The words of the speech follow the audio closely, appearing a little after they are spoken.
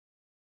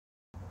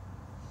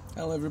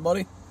Hello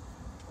everybody,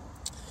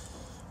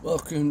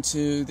 welcome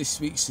to this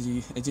week's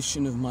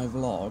edition of my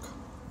vlog.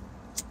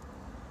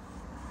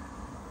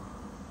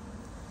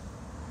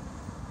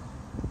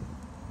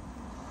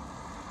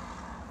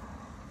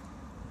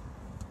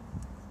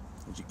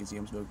 As you can see,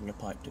 I'm smoking a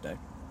pipe today,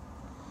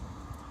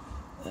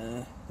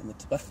 and the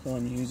tobacco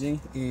I'm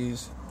using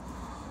is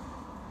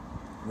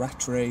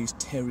Rattray's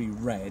Terry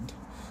Red,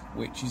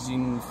 which is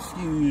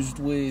infused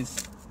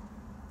with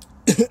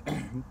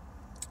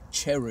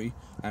cherry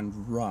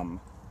and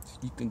rum.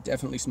 You can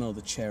definitely smell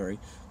the cherry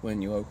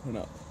when you open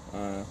up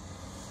the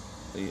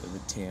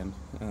tin,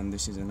 and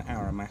this is an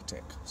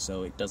aromatic,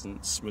 so it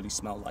doesn't really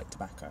smell like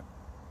tobacco.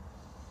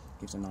 It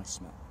gives a nice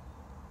smell.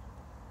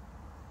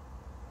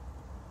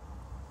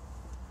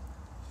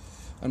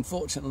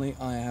 Unfortunately,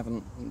 I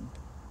haven't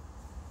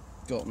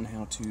gotten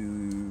how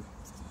to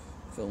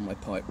fill my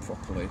pipe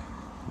properly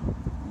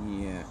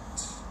yet.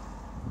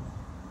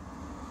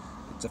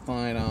 It's a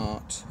fine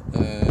art,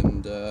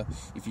 and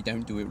if you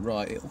don't do it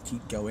right, it'll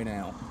keep going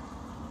out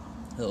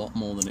a lot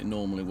more than it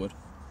normally would.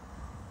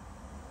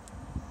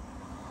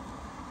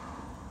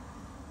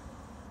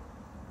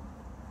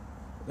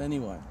 But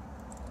anyway,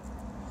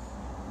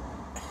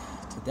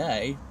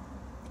 today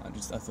I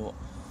thought,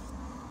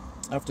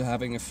 after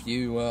having a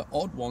few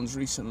odd ones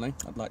recently,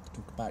 I'd like to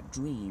talk about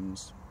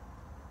dreams.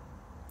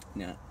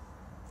 Now,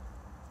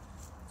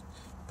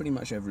 pretty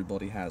much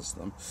everybody has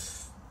them.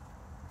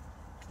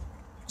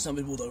 Some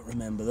people don't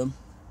remember them.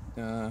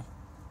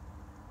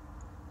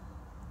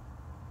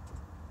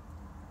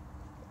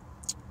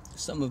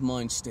 Some of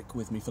mine stick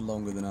with me for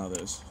longer than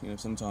others. You know,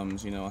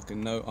 sometimes, you know, I'll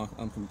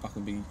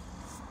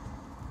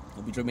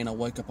be dreaming, I'll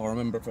wake up, I'll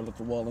remember it for a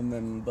little while, and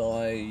then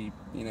by, you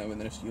know,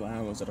 within a few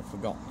hours that I've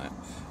forgotten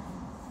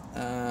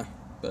it.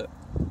 But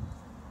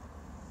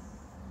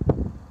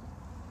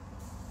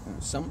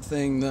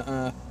something that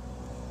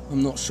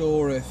I'm not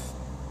sure if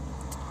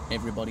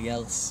everybody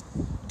else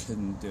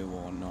can do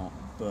or not,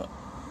 but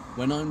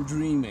when I'm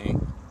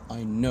dreaming,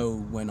 I know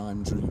when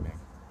I'm dreaming.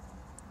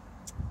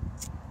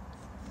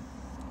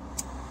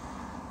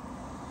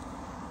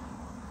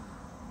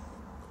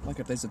 Like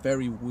if there's a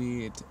very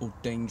weird or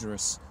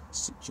dangerous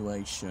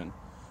situation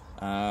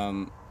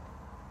in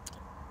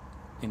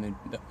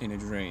a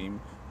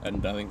dream,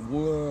 and I think,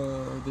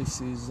 whoa,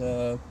 this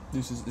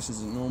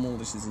isn't normal,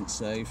 this isn't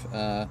safe,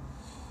 and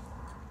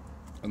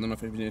then I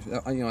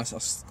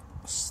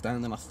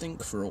stand and I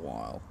think for a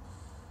while.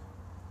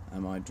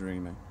 Am I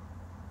dreaming?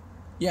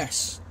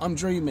 Yes, I'm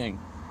dreaming.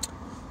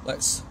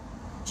 Let's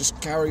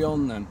just carry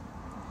on then.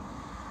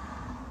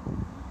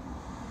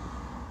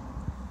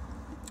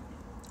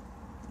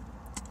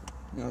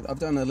 You know, I've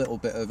done a little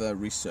bit of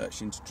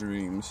research into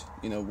dreams.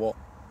 You know what,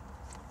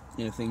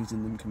 you know, things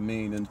in them can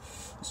mean, and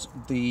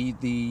the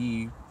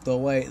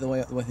way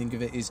I think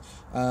of it is,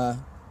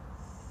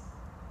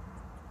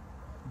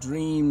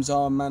 dreams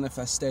are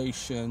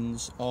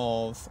manifestations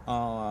of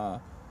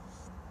our,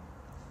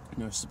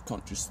 you know,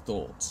 subconscious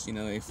thoughts. You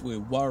know, if we're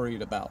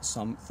worried about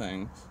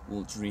something,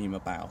 we'll dream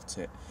about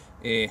it.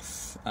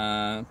 If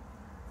there's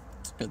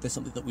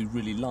something that we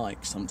really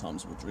like,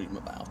 sometimes we'll dream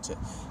about it.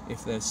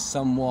 If there's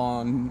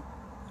someone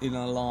in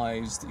our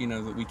lives, you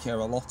know, that we care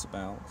a lot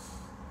about,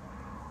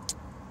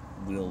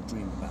 we'll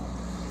dream about it.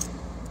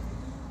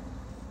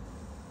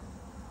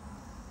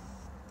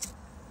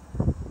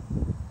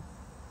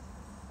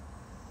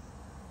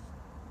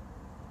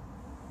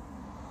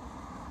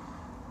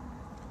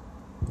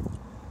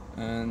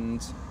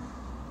 And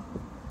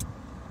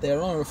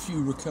there are a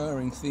few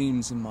recurring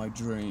themes in my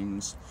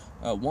dreams.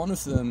 One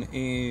of them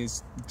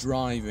is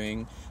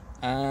driving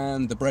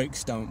and the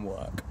brakes don't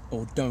work,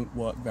 or don't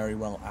work very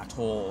well at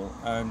all,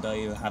 and I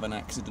either have an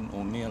accident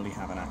or nearly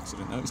have an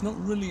accident. Now, it's not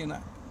really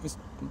I'm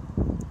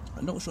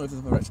not sure if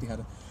I've ever actually had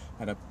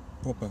a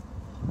proper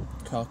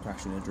car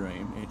crash in a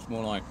dream. It's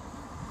more like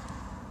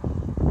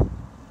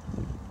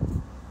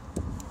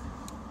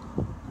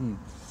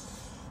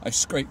I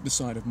scraped the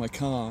side of my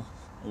car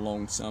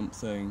along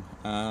something,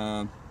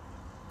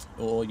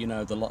 or, you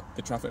know,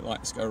 the traffic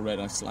lights go red,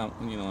 I slam,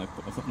 you know, I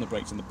put my foot on the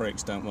brakes and the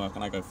brakes don't work,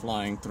 and I go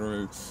flying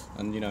through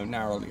and, you know,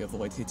 narrowly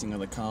avoid hitting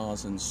other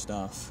cars and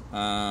stuff. You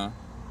know,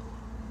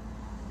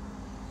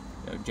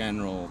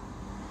 general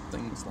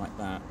things like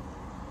that.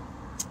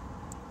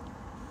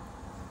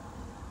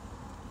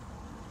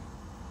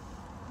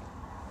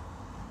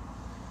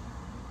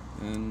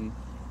 And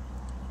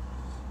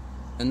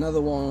another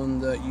one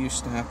that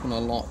used to happen a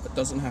lot, but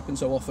doesn't happen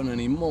so often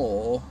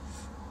anymore,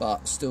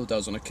 but still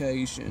does on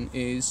occasion,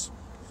 is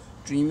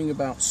dreaming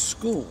about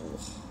school.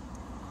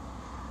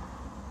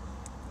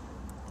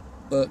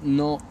 But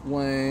not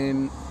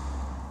when,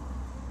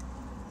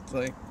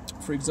 like,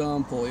 for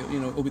example, you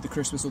know, it'll be the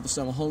Christmas or the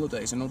summer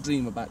holidays, and I'll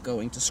dream about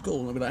going to school,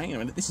 and I'll be like, hang on a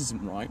minute, this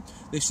isn't right.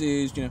 This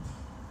is, you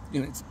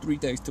know, it's 3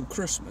 days till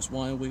Christmas.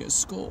 Why are we at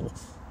school?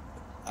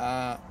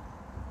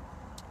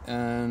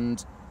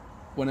 And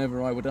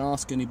whenever I would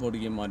ask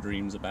anybody in my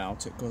dreams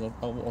about it, because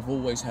I've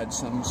always had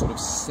some sort of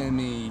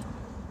semi-lucid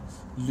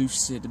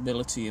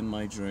ability in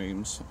my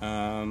dreams,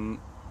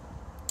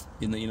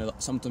 in that, you know,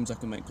 sometimes I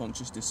can make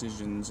conscious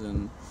decisions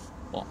and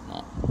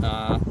whatnot.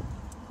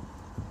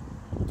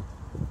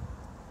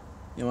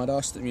 You know, I'd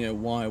ask them, you know,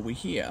 why are we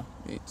here?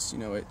 It's, you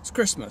know, it's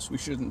Christmas, we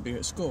shouldn't be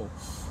at school.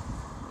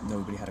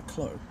 Nobody had a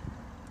clue.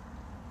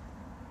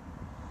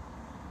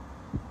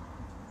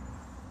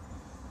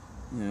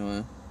 You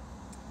know,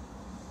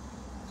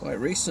 quite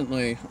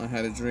recently I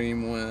had a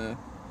dream where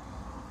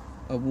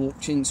I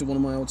walked into one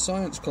of my old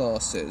science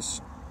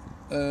classes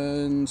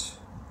and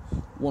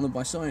one of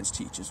my science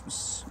teachers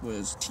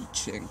was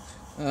teaching.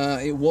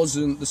 It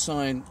wasn't the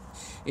science.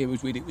 It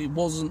was weird. It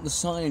wasn't the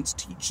science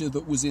teacher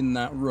that was in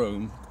that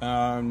room.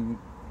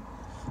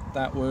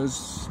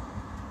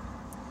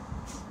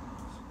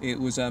 It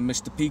was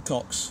Mr.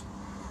 Peacock's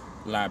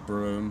lab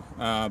room,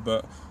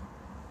 but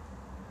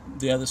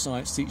the other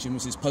science teacher,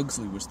 Mrs.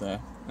 Pugsley, was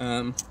there.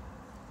 And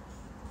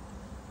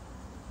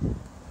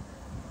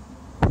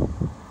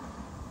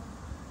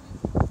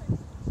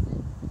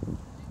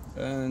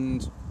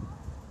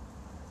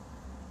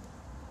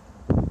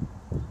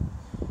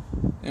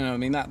you know, I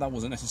mean, that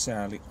wasn't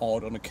necessarily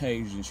odd. On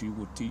occasion she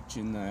would teach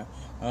in there,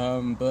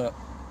 but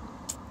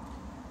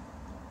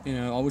you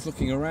know, I was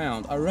looking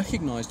around, I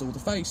recognised all the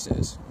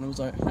faces, and I was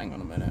like, hang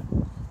on a minute,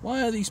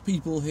 why are these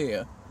people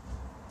here?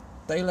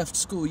 They left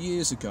school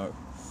years ago.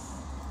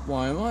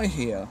 Why am I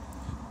here?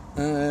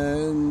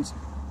 And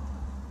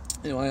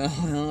you know, I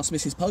asked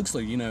Mrs.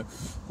 Pugsley, you know,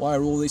 why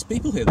are all these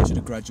people here? They should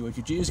have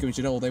graduated years ago. And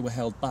she said, oh, they were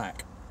held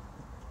back.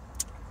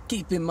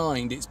 Keep in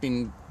mind, it's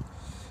been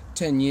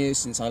 10 years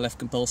since I left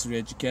compulsory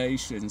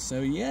education,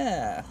 so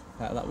yeah,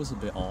 that was a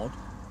bit odd.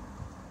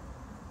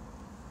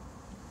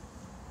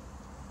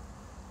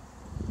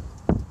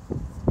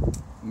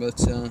 But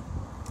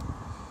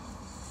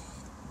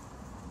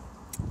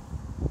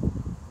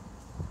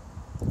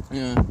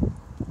yeah,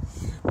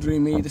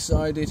 Dreamy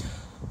decided,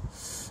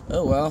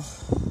 oh well,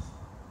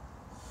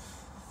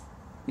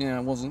 yeah,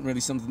 it wasn't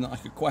really something that I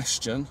could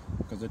question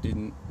because I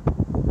didn't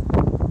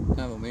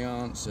have all the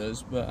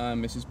answers. But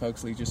Mrs.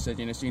 Pugsley just said,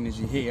 you know, as soon as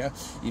you're here,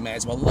 you may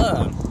as well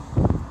learn.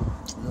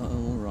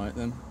 Oh, all right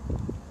then.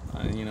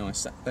 You know, I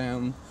sat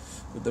down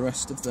with the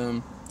rest of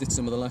them, did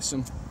some of the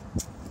lesson.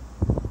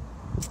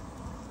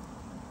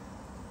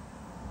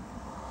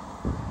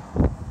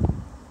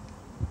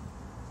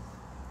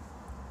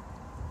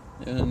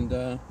 And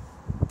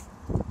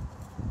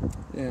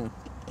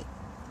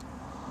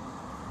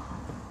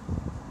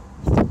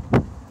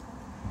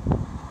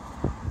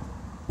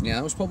yeah,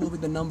 that was probably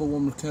the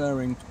 #1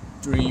 recurring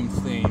dream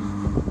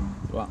theme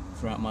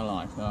throughout my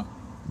life.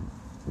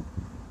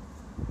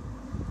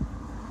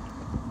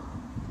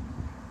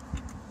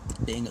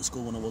 Being at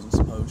school when I wasn't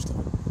supposed to.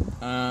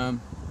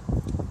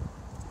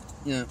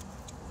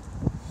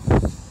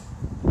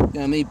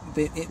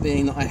 It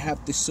being that I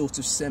have this sort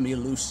of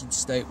semi-lucid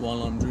state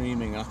while I'm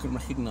dreaming, I can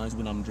recognise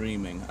when I'm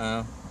dreaming.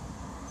 A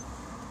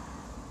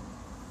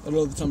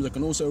lot of the times I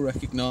can also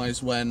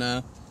recognise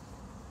when,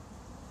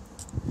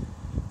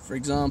 for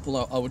example,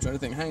 I would try to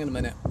think, hang on a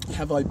minute,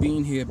 have I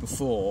been here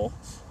before?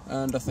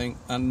 And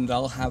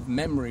I'll have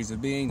memories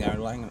of being there,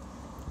 and like,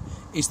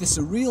 is this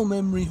a real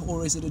memory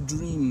or is it a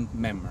dream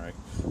memory?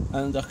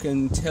 And I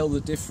can tell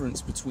the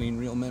difference between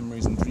real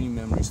memories and dream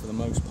memories for the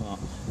most part.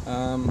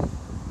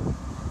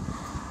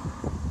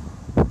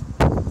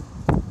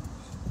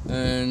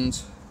 And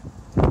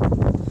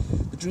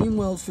the dream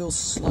world feels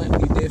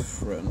slightly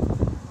different.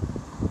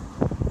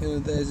 You know,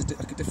 there's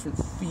a different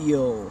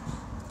feel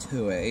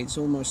to it. It's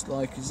almost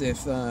like as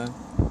if you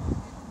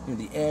know,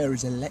 the air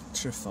is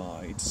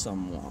electrified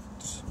somewhat,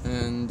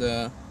 and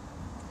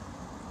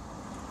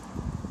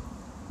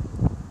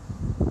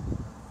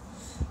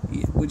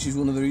which is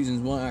one of the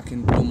reasons why I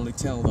can normally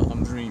tell that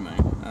I'm dreaming.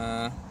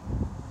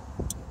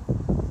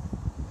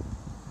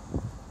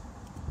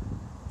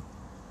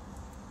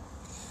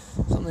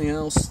 Something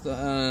else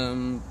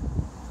that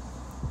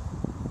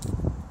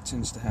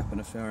tends to happen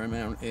a fair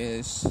amount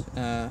is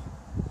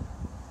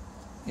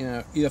you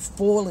know, either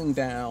falling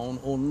down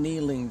or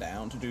kneeling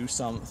down to do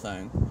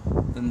something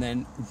and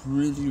then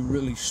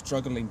really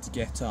struggling to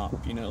get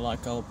up. You know,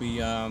 like I'll be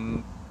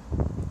one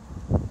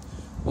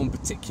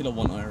particular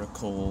one I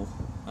recall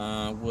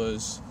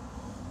was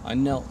I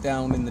knelt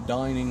down in the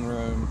dining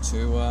room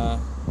to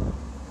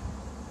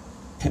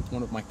pet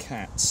one of my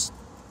cats,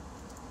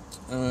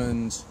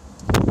 and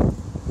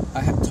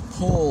I had to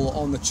pull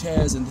on the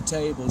chairs and the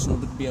tables in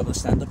order to be able to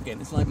stand up again.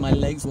 It's like my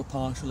legs were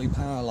partially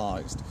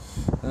paralysed,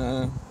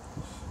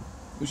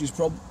 which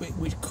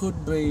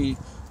could be,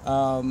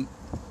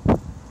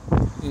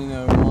 you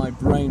know, my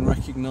brain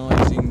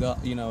recognising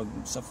that, you know,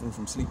 suffering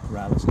from sleep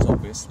paralysis,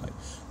 obviously,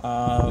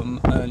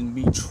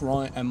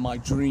 and my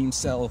dream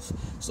self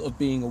sort of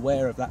being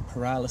aware of that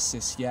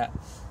paralysis, yet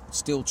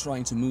still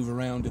trying to move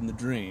around in the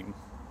dream.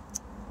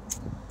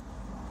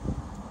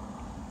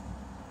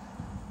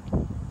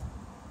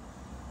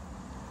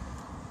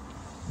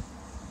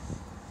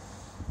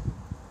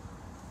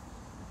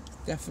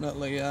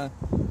 Definitely,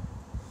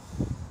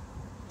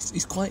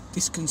 it's quite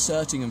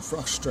disconcerting and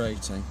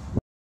frustrating.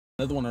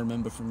 Another one I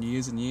remember from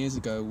years and years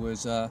ago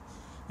was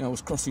I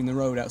was crossing the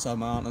road outside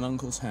my aunt and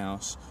uncle's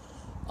house.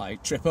 I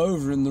trip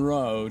over in the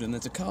road and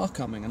there's a car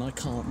coming and I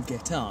can't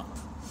get up.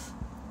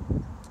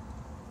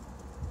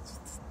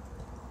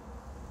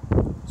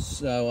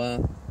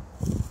 So,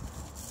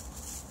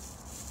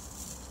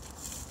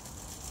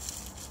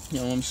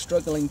 I'm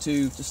struggling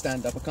to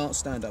stand up. I can't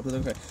stand up. But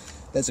okay,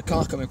 there's a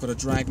car coming. I've got to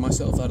drag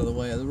myself out of the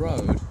way of the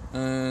road,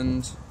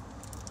 and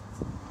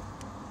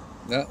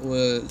that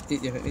was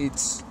it.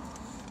 It's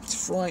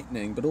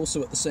frightening, but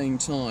also at the same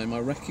time, I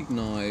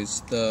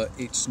recognise that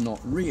it's not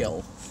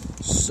real.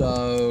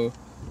 So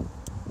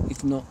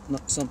it's not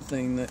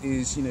something that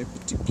is,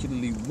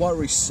 particularly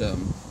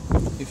worrisome.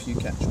 If you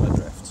catch my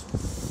drift.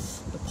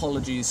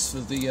 Apologies for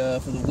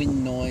the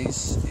wind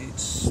noise.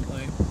 It's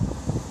like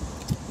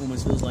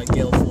almost feels like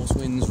gale force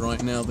winds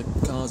right now. The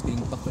car's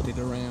being buffeted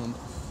around.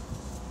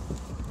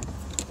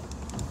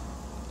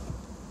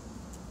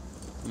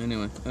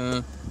 Anyway,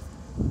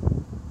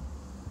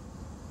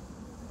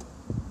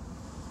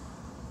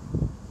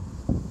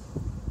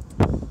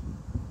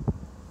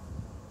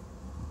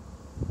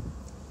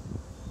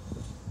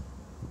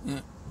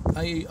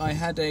 I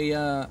had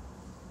a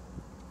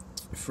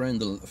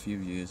friend a few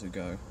years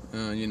ago.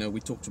 We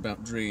talked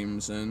about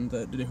dreams and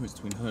the difference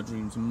between her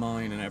dreams and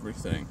mine and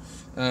everything.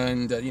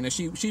 And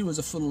she was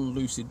a full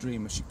lucid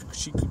dreamer.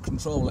 She could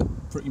control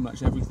pretty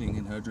much everything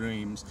in her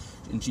dreams,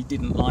 and she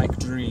didn't like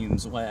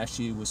dreams where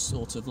she was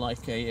sort of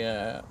like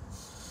a.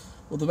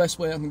 Well, the best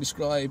way I can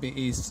describe it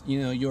is,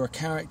 you're a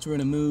character in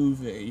a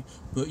movie,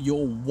 but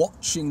you're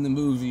watching the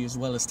movie as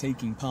well as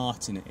taking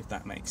part in it, if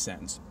that makes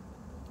sense.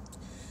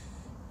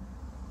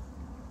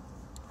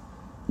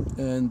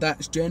 And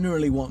that's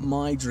generally what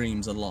my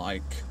dreams are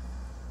like.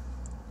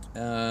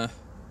 I've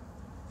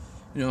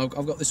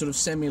got this sort of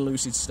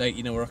semi-lucid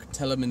state, where I can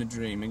tell them in a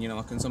dream, and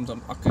I can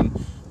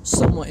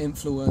somewhat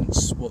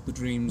influence what the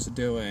dreams are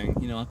doing.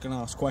 I can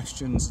ask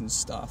questions and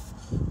stuff,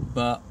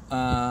 but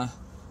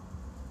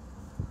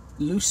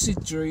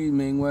lucid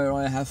dreaming, where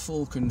I have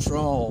full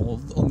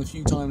control, on the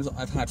few times that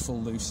I've had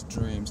full lucid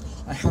dreams,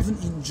 I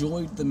haven't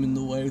enjoyed them in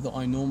the way that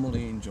I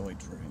normally enjoy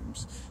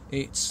dreams.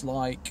 It's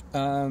like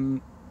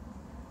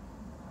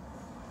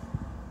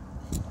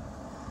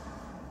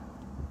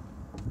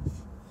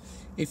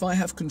if I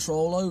have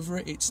control over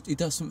it, it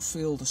doesn't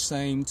feel the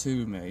same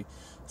to me.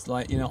 It's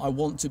like, I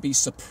want to be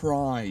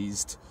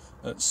surprised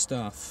at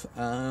stuff.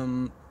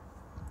 I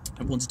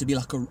want it to be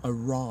like a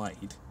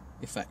ride,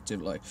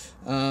 effectively.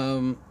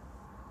 And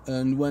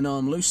when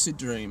I'm lucid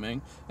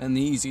dreaming, and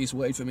the easiest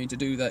way for me to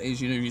do that is,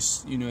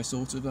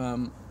 sort of,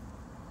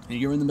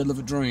 you're in the middle of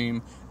a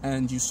dream,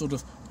 and you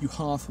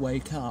half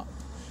wake up.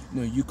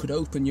 You could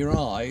open your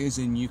eyes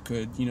and you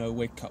could,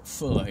 wake up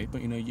fully,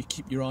 but, you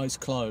keep your eyes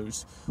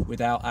closed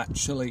without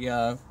actually,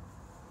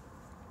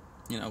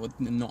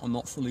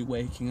 not fully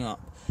waking up.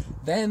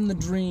 Then the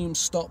dream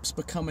stops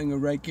becoming a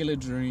regular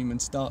dream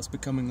and starts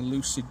becoming a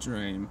lucid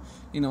dream.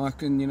 I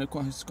can,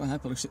 quite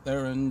happily sit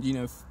there and,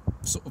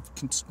 sort of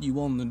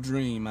continue on the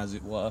dream, as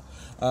it were,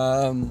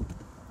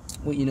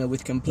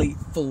 with complete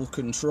full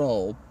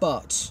control,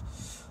 but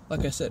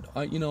like I said,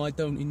 I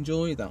don't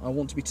enjoy that. I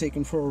want to be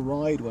taken for a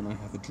ride when I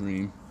have a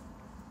dream.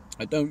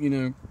 I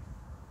don't,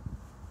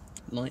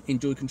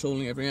 enjoy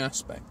controlling every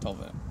aspect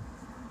of it.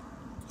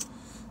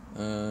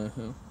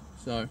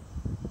 So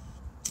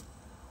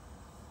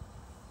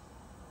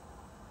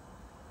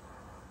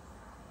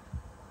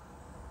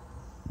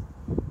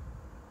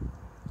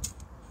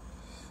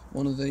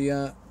one of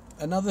the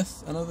another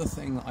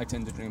thing that I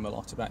tend to dream a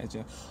lot about is,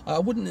 I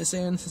wouldn't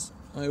say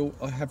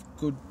I have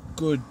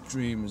good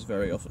dreams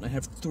very often. I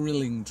have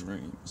thrilling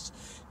dreams,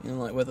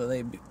 like whether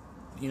they be,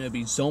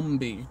 be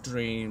zombie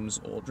dreams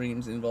or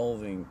dreams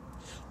involving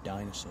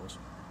dinosaurs.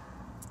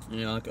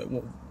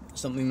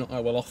 Something that I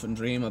will often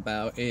dream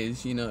about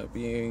is,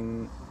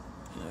 being,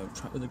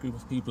 trapped with a group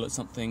of people at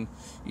something,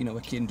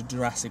 akin to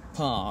Jurassic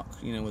Park,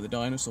 where the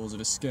dinosaurs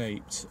have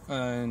escaped,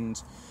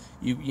 and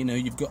you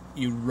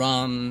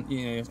run,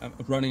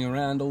 running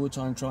around all the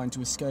time trying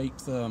to escape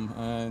them,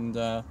 and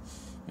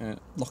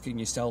locking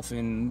yourself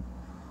in,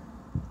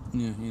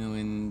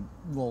 in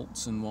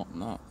vaults and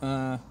whatnot.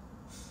 That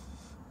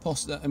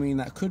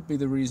could be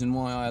the reason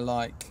why I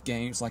like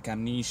games like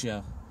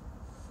Amnesia,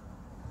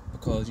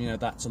 because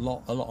that's a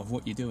lot of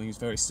what you're doing is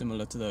very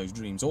similar to those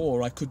dreams.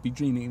 Or I could be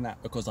dreaming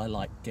that because I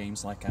like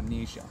games like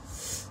Amnesia.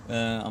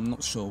 I'm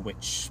not sure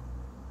which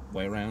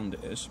way around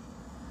it is,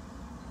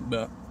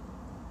 but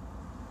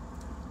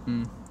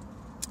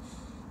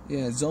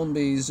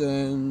zombies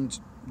and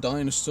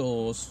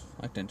dinosaurs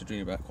I tend to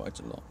dream about quite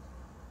a lot.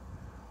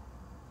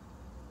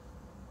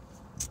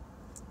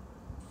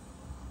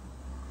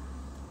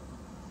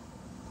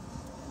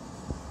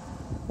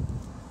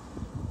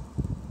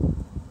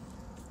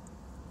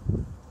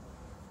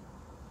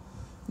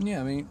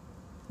 Yeah,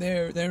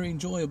 they're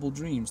enjoyable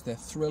dreams. They're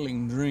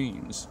thrilling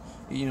dreams.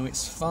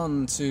 It's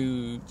fun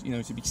to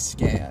to be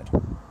scared,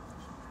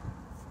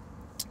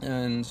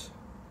 and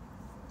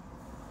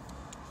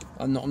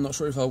I'm not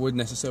sure if I would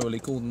necessarily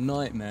call them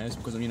nightmares,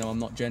 because I'm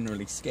not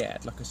generally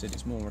scared. Like I said,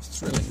 it's more a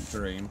thrilling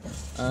dream,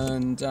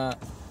 and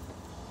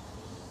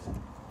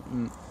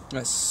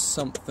That's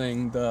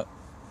something that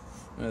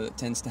that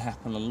tends to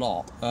happen a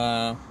lot.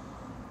 I'm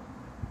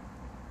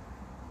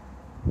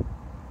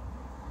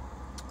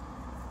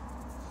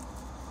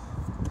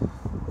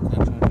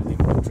trying to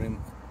think of a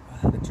dream. I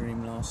had a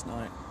dream last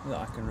night that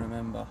I can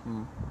remember.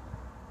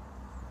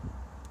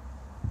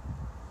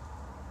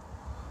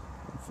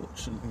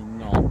 Unfortunately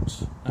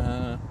not.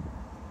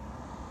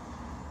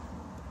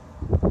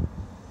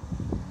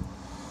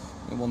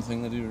 One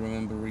thing I do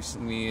remember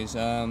recently is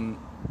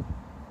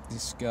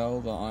this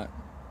girl that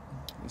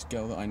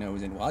I know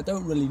is in. Well, I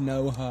don't really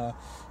know her.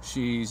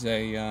 She's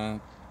a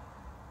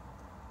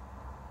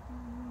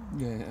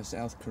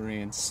South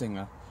Korean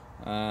singer.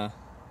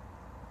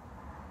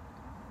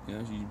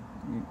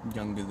 She's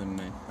younger than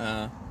me.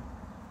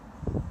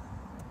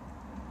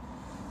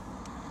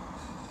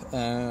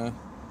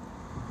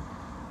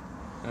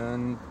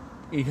 And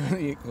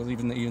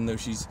even though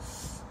she's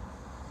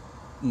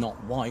not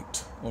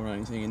white or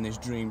anything in this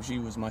dream, she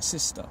was my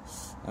sister.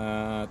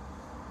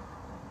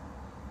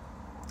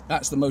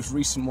 That's the most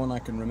recent one I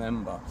can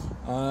remember.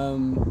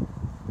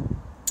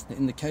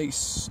 In the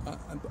case,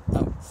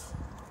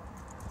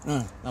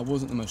 no, that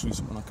wasn't the most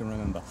recent one I can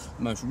remember.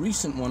 The most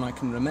recent one I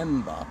can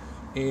remember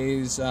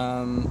is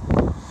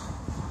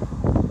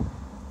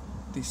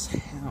this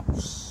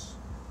house.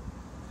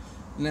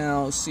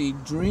 Now, see,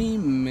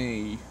 Dream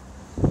Me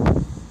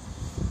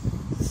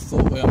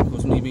thought,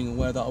 because me being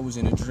aware that I was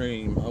in a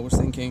dream, I was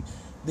thinking,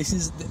 this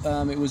is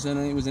it was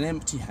an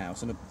empty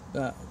house, and it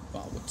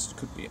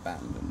could be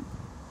abandoned.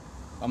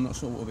 I'm not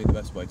sure what would be the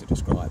best way to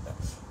describe it,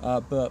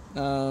 but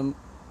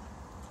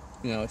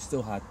it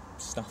still had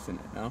stuff in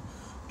it. Now,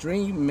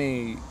 Dream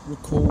Me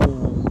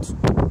recalled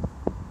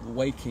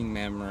waking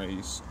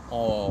memories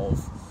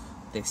of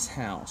this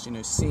house.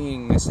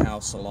 Seeing this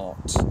house a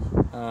lot.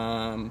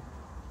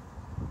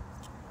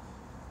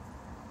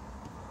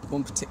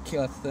 One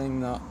particular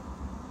thing that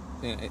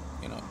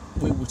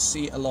we would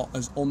see it a lot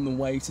as on the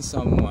way to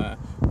somewhere,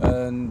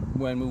 and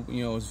when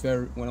I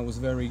was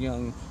very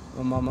young,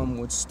 my mum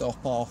would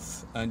stop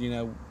off, and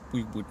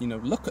we would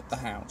look at the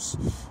house,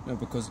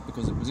 because it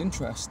was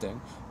interesting.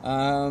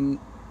 Now,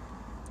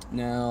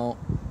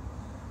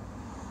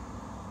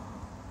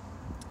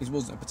 it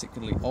wasn't a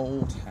particularly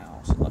old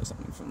house, like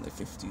something from the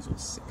 50s or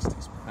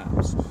 60s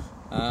perhaps.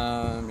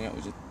 It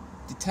was a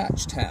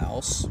detached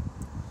house,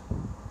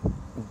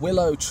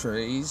 willow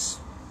trees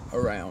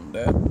around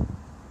it.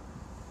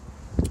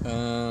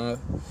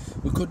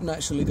 We couldn't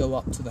actually go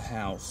up to the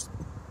house.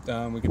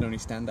 We could only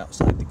stand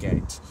outside the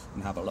gate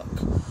and have a look.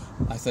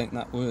 I think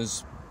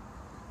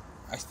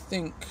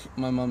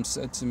my mum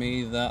said to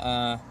me that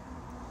I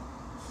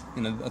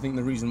think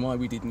the reason why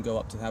we didn't go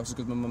up to the house is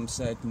because my mum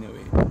said,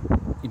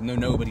 even though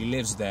nobody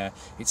lives there,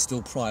 it's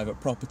still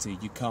private property.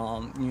 You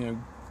can't,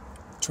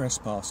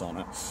 trespass on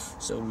it.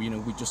 So, we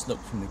just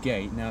looked from the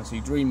gate. Now, see,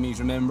 Dream Me's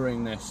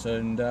remembering this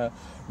and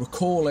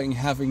recalling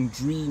having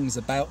dreams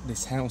about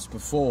this house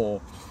before,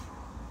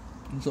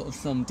 in sort of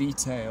some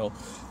detail.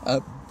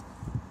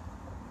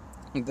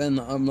 And then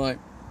I'm like,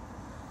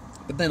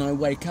 but then I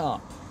wake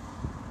up,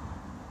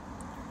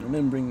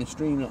 remembering this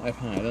dream that I've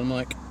had. I'm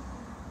like,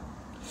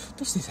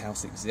 does this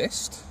house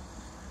exist?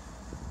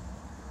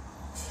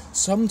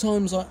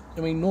 Sometimes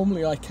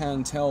normally I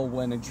can tell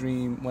when a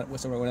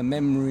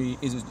memory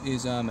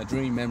is a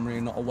dream memory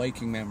and not a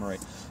waking memory,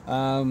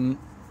 or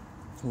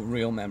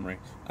real memory.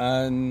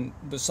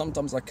 But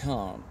sometimes I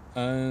can't.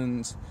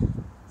 And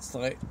it's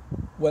like,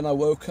 when I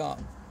woke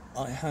up,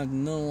 I had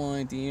no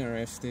idea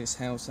if this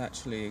house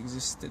actually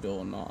existed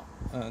or not.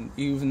 And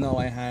even though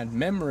I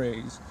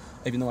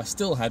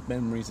still had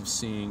memories of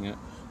seeing it,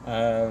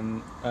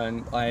 and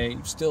I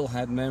still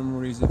had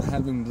memories of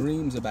having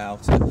dreams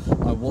about it,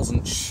 I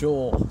wasn't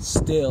sure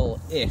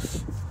still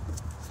if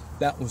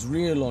that was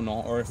real or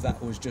not, or if that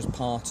was just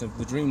part of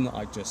the dream that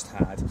I just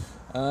had.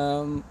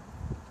 But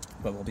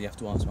we'll have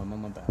to ask my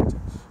mum about it.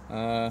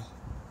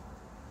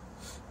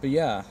 But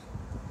yeah,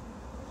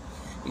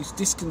 it's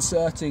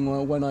disconcerting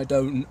when I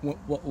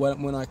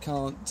when I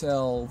can't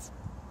tell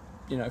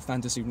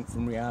fantasy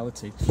from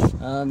reality.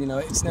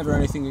 It's never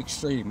anything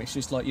extreme. It's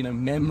just like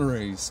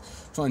memories,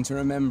 trying to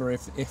remember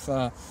if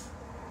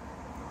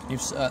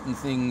certain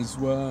things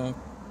were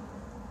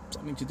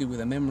something to do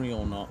with a memory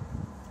or not.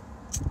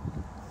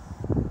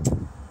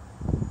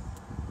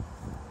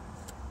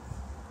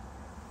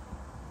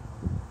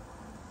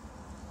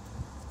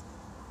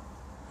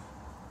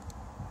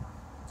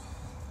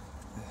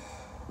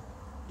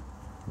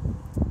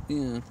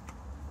 Yeah.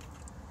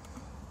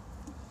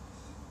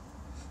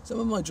 Some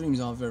of my dreams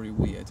are very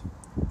weird.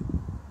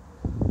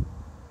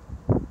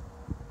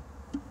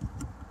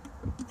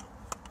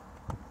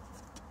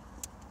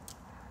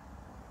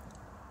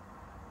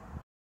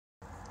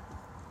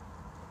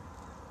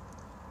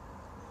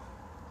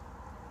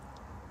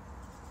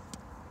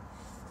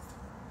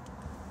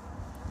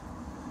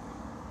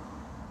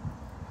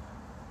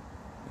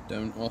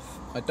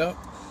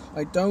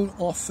 I don't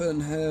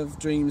often have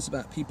dreams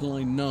about people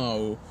I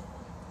know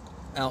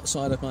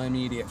outside of my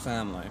immediate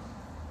family.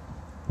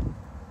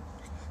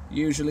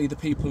 Usually the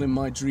people in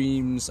my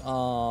dreams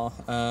are,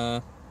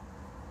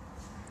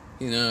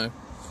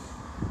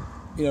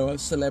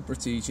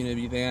 celebrities,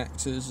 be they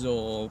actors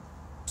or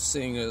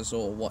singers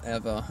or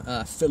whatever,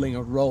 filling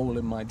a role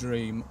in my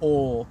dream,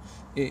 or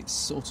it's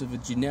sort of a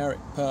generic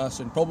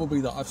person,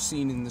 probably that I've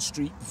seen in the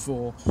street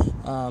before,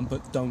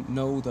 but don't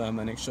know them,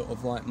 and it's sort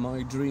of like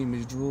my dream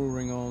is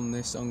drawing on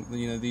this,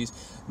 these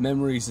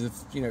memories of,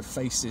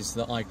 faces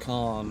that I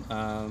can't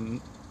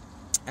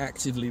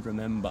actively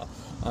remember,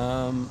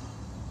 and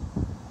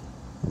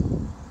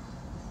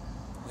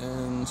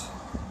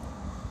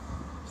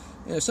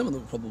some of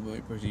them probably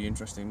make pretty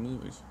interesting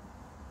movies.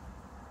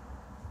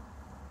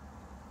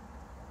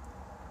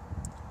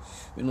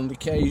 And on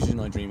occasion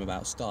I dream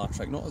about Star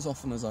Trek, not as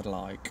often as I'd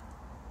like.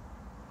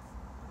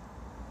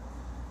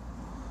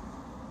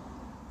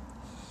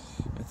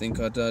 I think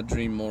I'd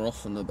dream more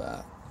often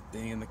about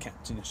being in the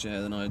captain's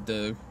chair than I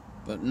do,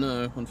 but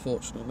no,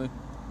 unfortunately.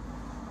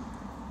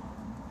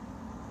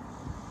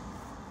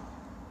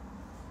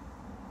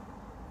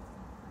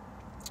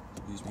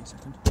 Excuse me a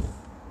second.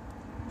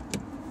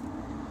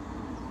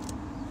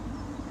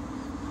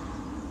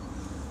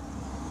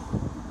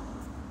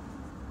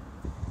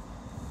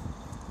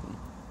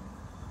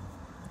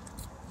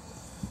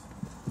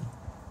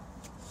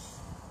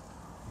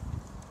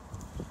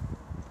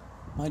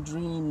 My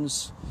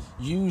dreams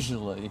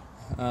usually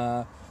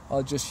are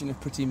just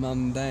pretty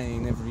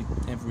mundane,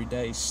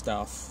 everyday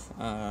stuff.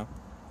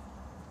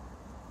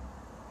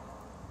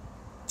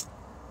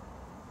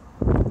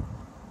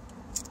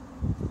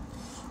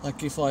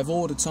 Like if I've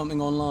ordered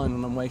something online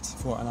and I'm waiting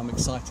for it and I'm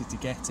excited to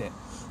get it,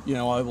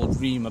 I will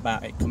dream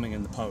about it coming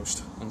in the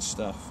post and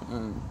stuff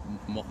and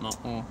whatnot.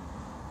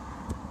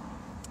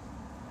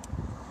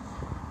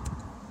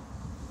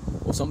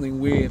 Or something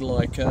weird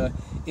like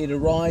it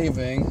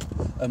arriving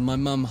and my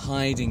mum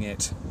hiding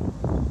it.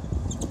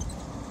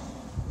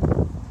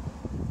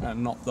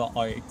 And not that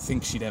I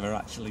think she'd ever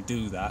actually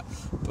do that,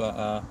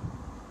 but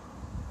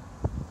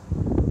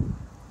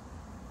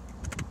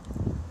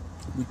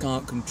we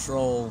can't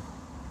control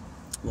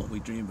what we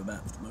dream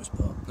about for the most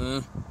part.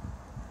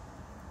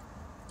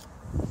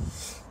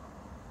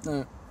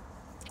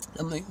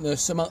 I mean,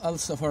 there's some other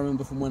stuff I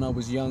remember from when I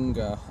was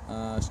younger,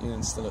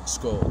 and still at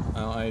school.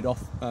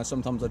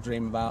 Sometimes I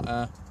dream about,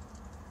 a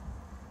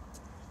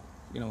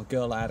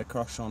girl I had a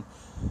crush on.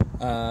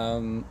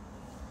 I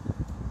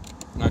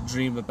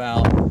dream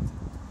about,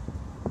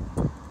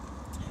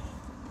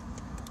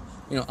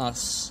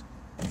 us,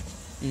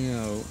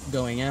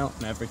 going out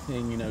and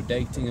everything,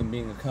 dating and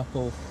being a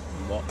couple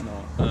and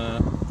whatnot.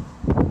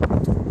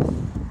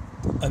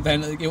 And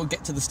then it would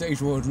get to the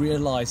stage where I'd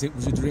realise it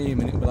was a dream,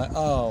 and it would be like,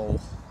 oh,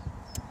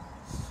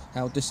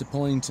 how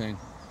disappointing.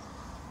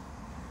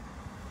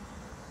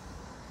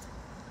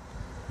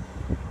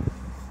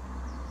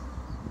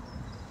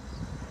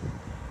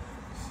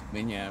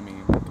 I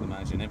can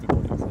imagine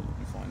everybody would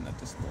probably find that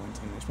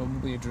disappointing. It's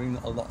probably a dream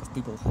that a lot of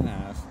people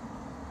have.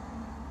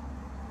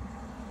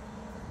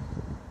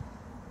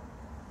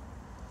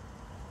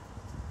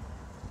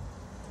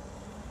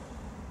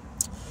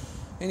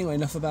 Anyway,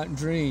 enough about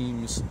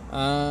dreams.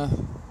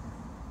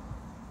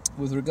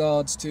 With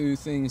regards to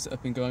things that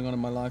have been going on in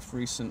my life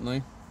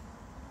recently,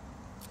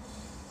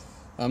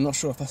 I'm not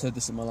sure if I said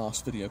this in my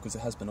last video because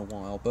it has been a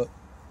while, but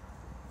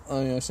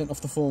I sent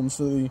off the forms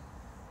for the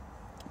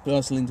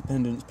personal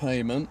independence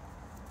payment.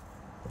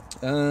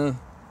 I've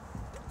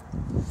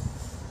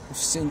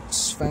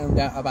since found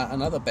out about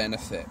another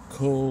benefit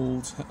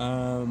called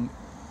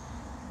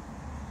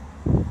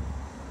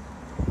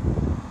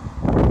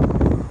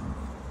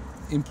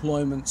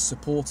employment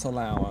support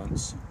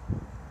allowance,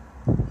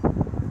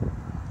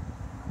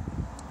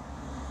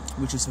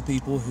 which is for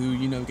people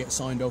who get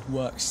signed off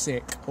work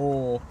sick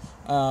or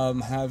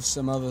have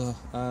some other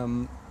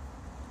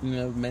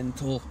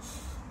mental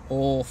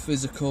or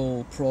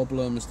physical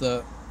problems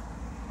that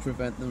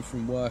prevent them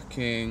from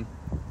working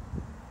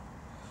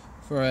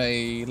for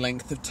a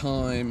length of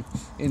time.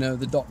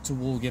 The doctor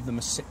will give them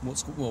a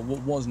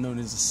what was known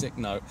as a sick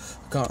note.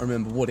 I can't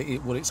remember what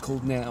it's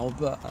called now,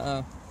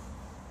 but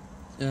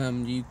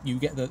you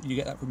get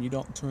that from your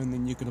doctor, and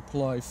then you can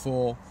apply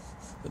for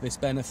this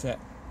benefit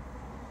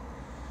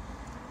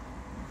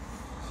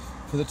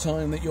for the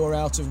time that you're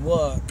out of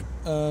work.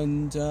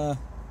 And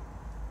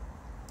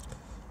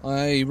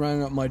I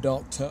rang up my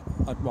doctor.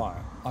 I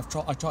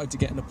tried to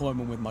get an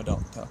appointment with my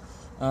doctor.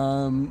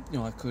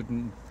 I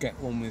couldn't get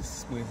one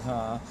with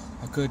her.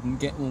 I couldn't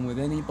get one with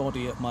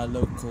anybody at my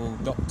local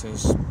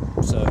doctor's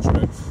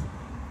surgery,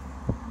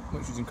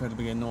 which was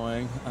incredibly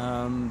annoying.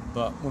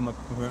 But when my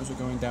parents were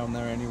going down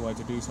there anyway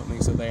to do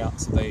something, so they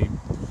asked,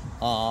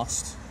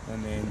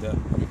 and they ended up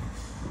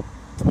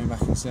coming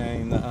back and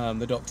saying that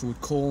the doctor would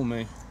call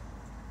me.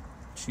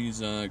 She's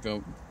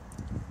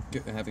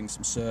having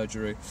some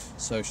surgery,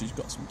 so she's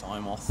got some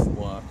time off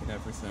work and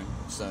everything.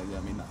 So yeah,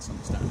 that's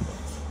understandable.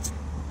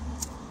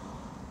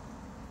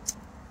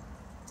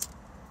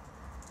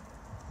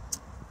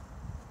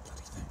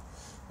 Bloody thing.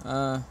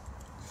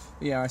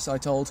 So I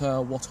told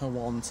her what I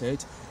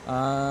wanted.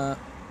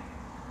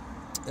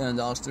 and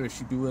asked her if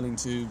she'd be willing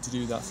to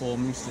do that for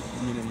me. She said,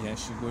 yeah,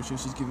 she would.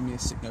 She's giving me a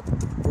sick note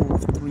for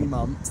 3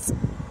 months.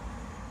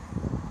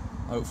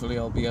 Hopefully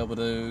I'll be able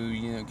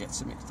to, get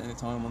some extended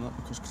time on that,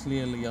 because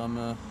clearly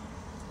I'm,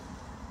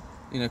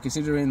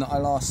 considering that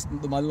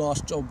my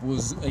last job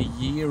was a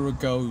year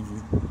ago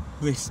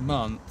this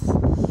month,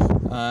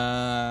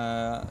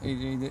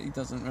 he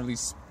doesn't really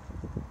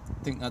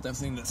I don't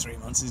think that 3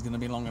 months is going to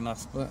be long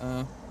enough, but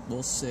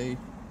we'll see.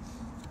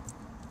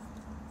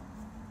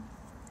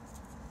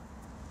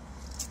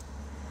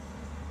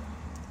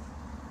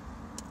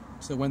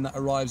 So when that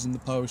arrives in the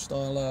post,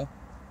 I'll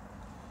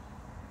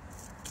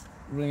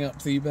ring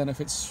up the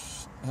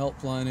benefits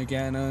helpline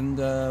again and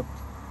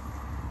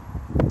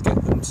get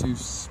them to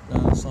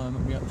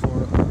sign me up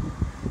for it.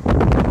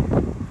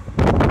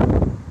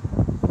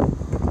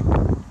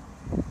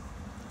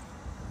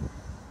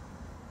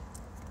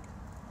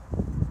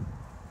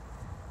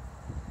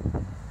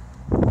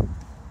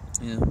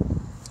 Yeah,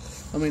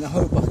 I mean, I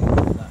hope I can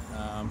get that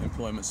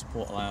employment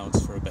support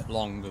allowance for a bit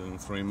longer than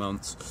 3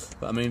 months.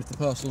 But I mean, if the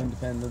personal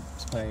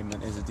independence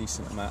payment is a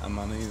decent amount of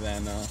money,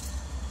 then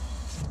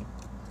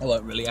I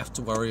won't really have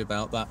to worry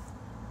about that.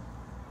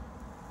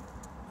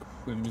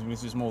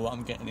 Which is more that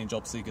I'm getting in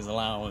job seekers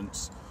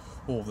allowance,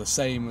 or the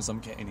same as I'm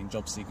getting in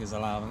job seekers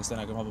allowance, then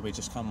I can probably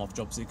just come off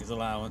job seekers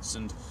allowance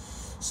and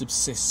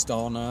subsist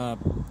on the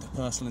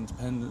personal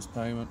independence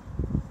payment.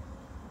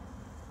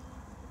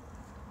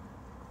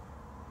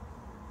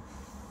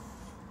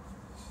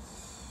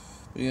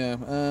 But yeah,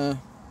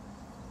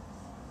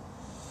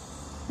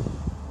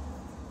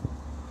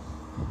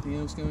 anything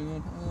else going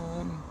on?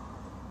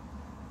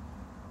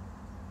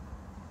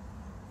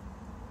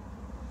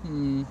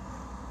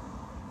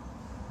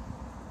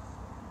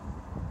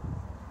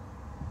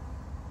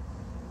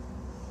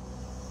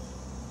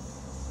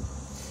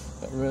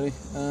 But really,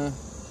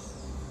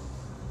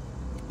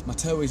 my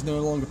toe is no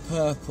longer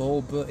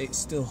purple, but it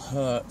still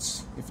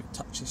hurts if it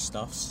touches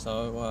stuff,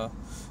 so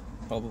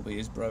probably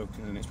is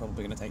broken, and it's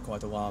probably going to take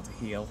quite a while to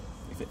heal,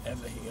 if it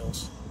ever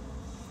heals.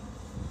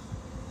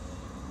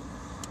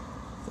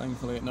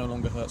 Thankfully it no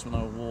longer hurts when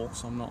I walk,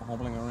 so I'm not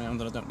hobbling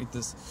around and I don't need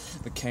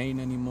the cane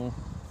anymore.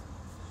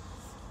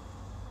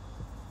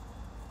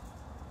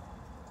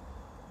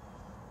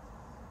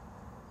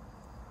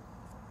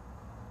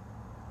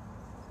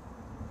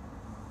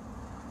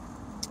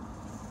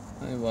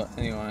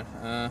 Anyway,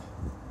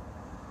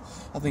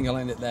 I think I'll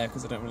end it there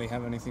because I don't really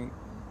have anything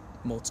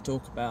more to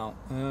talk about.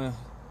 Yeah.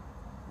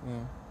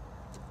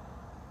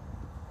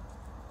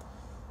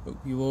 Hope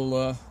you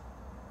all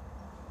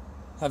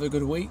have a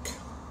good week.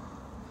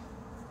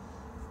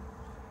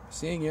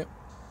 Seeing you.